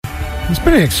It's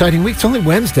been an exciting week. It's only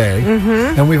Wednesday,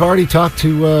 and we've already talked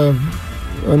to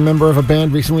a member of a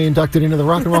band recently inducted into the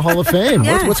Rock and Roll Hall of Fame.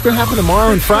 Yeah. What's going to happen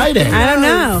tomorrow and Friday? I don't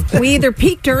know. We either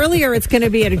peaked early or it's going to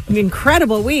be an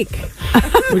incredible week.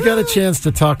 We got a chance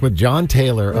to talk with John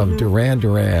Taylor of Duran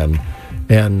Duran.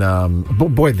 And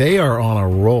boy, they are on a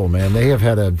roll, man. They have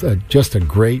had just a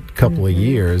great couple of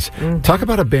years. Talk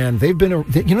about a band. They've been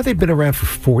around for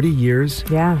 40 years.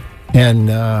 Yeah. And,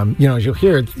 as you'll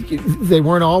hear, they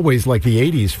weren't always like the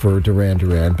 80s for Duran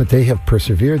Duran, but they have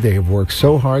persevered. They have worked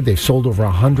so hard. They've sold over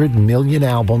 100 million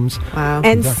albums. Wow.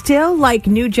 And still, like,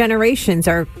 new generations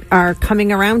are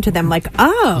coming around to them like,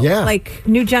 like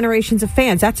new generations of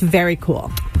fans. That's very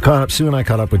cool. Sue and I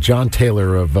caught up with John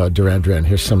Taylor of Duran Duran.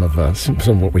 Here's some of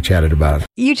what we chatted about.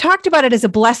 You talked about it as a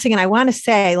blessing, and I want to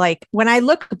say, like, when I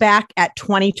look back at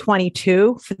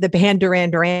 2022 for the band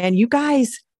Duran Duran, you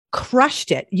guys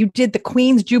crushed it. You did the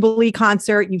Queen's Jubilee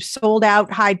concert. You sold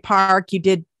out Hyde Park. You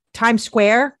did Times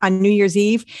Square on New Year's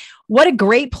Eve. What a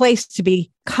great place to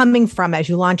be coming from as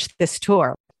you launched this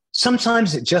tour.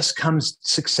 Sometimes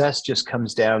success just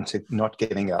comes down to not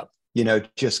giving up,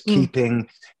 just keeping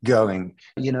going.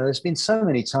 There's been so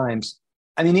many times,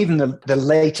 I mean, even the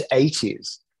late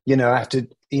 80s, after,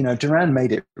 Duran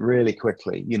made it really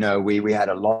quickly. We had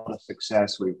a lot of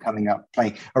success. We were coming up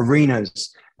playing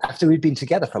arenas after we'd been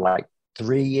together for like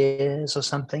 3 years or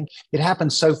something. It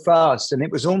happened so fast. And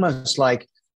it was almost like,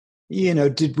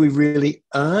 did we really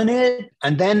earn it?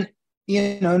 And then,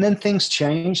 and then things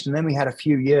changed. And then we had a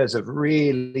few years of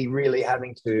really, really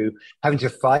having to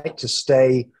fight to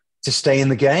stay in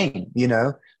the game,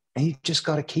 and you just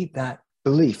got to keep that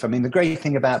belief. I mean, the great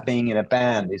thing about being in a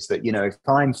band is that, if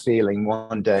I'm feeling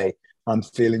one day, I'm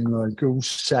feeling like,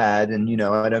 sad, and,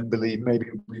 I don't believe maybe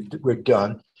we're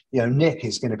done. Nick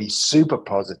is going to be super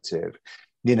positive,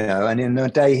 and in the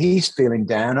day he's feeling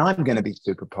down, I'm going to be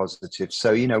super positive.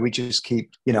 So, we just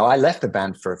keep, I left the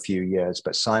band for a few years,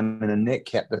 but Simon and Nick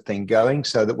kept the thing going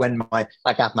so that when I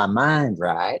got my mind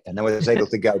right and I was able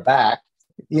to go back,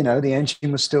 the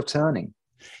engine was still turning.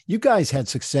 You guys had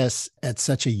success at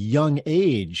such a young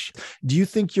age. Do you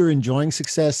think you're enjoying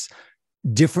success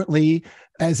differently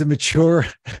as a mature,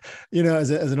 as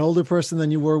an older person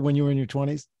than you were when you were in your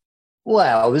 20s?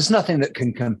 Well, there's nothing that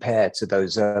can compare to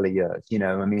those early years.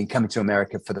 I mean, coming to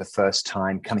America for the first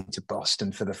time, coming to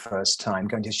Boston for the first time,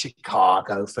 going to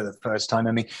Chicago for the first time.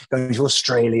 I mean, going to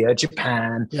Australia,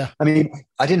 Japan. Yeah. I mean,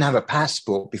 I didn't have a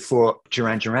passport before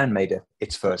Duran Duran made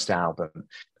its first album.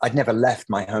 I'd never left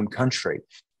my home country.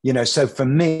 So for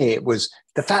me, it was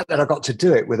the fact that I got to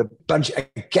do it with a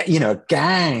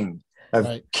gang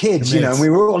of kids, and we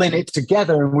were all in it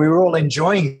together and we were all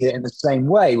enjoying it in the same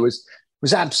way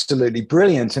was absolutely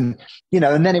brilliant. And,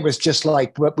 and then it was just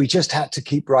like, we just had to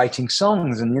keep writing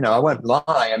songs. And, I won't lie.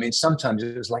 I mean, sometimes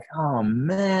it was like, oh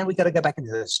man, we got to go back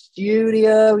into the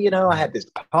studio. I had this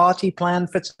party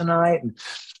planned for tonight. And,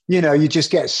 you just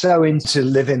get so into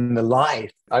living the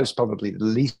life. I was probably the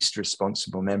least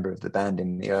responsible member of the band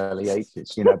in the early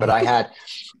 80s, but I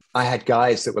had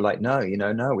guys that were like, no,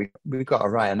 we've got to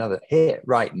write another hit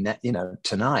right now,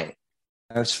 tonight.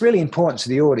 It's really important to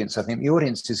the audience. I think the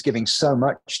audience is giving so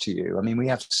much to you. I mean, we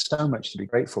have so much to be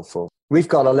grateful for. We've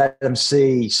got to let them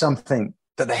see something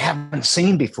that they haven't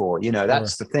seen before.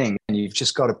 That's the thing. And you've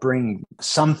just got to bring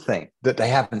something that they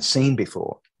haven't seen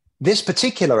before. This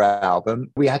particular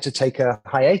album, we had to take a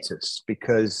hiatus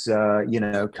because,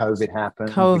 COVID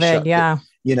happened.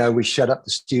 We shut up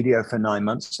the studio for 9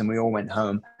 months and we all went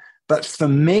home. But for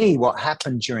me, what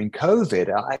happened during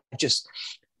COVID,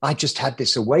 I just had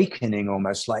this awakening,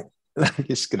 almost like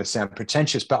it's going to sound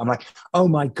pretentious, but I'm like, oh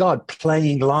my God,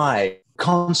 playing live,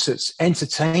 concerts,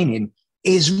 entertaining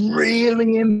is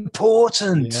really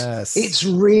important. Yes. It's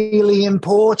really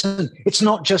important. It's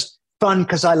not just fun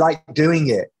because I like doing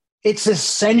it. It's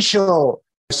essential.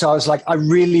 So I was like, I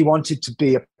really wanted to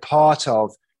be a part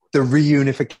of the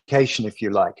reunification, if you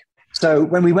like. So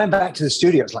when we went back to the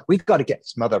studio, it's like, we've got to get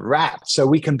this mother wrapped so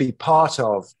we can be part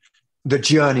of the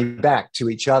journey back to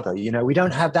each other. We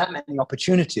don't have that many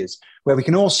opportunities where we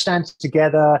can all stand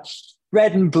together,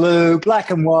 red and blue, black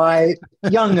and white,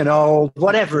 young and old,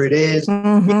 whatever it is.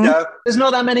 There's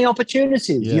not that many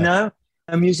opportunities, and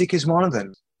music is one of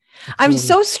them. I'm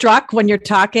so struck when you're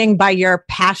talking by your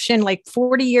passion, like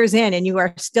 40 years in, and you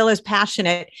are still as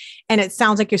passionate. And it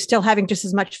sounds like you're still having just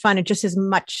as much fun and just as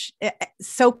much,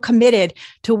 so committed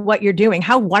to what you're doing.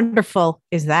 How wonderful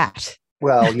is that?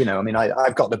 Well, I mean,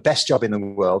 I've got the best job in the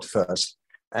world first.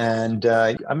 And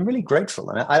I'm really grateful.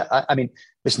 And I mean,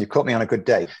 listen, you caught me on a good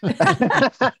day.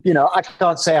 I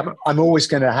can't say I'm always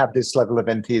going to have this level of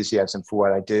enthusiasm for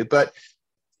what I do, but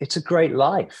it's a great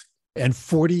life. And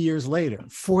 40 years later,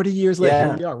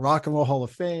 here we are, Rock and Roll Hall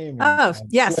of Fame. Oh,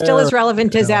 yeah, still as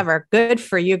relevant as ever. Good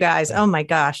for you guys. Oh my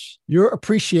gosh. Your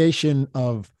appreciation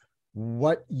of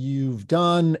what you've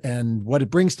done and what it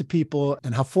brings to people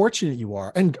and how fortunate you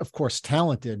are. And of course,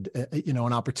 talented, an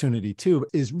opportunity too,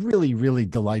 is really, really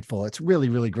delightful. It's really,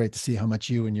 really great to see how much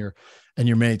you and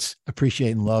your mates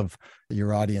appreciate and love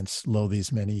your audience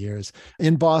these many years.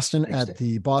 In Boston at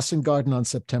the Boston Garden on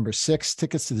September 6th.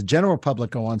 Tickets to the general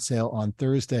public go on sale on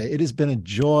Thursday. It has been a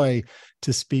joy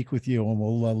to speak with you, and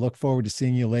we'll look forward to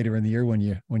seeing you later in the year when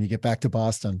you get back to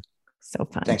Boston. So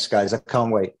fun. Thanks, guys. I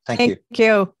can't wait. Thank you. Thank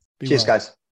you. Cheers, guys.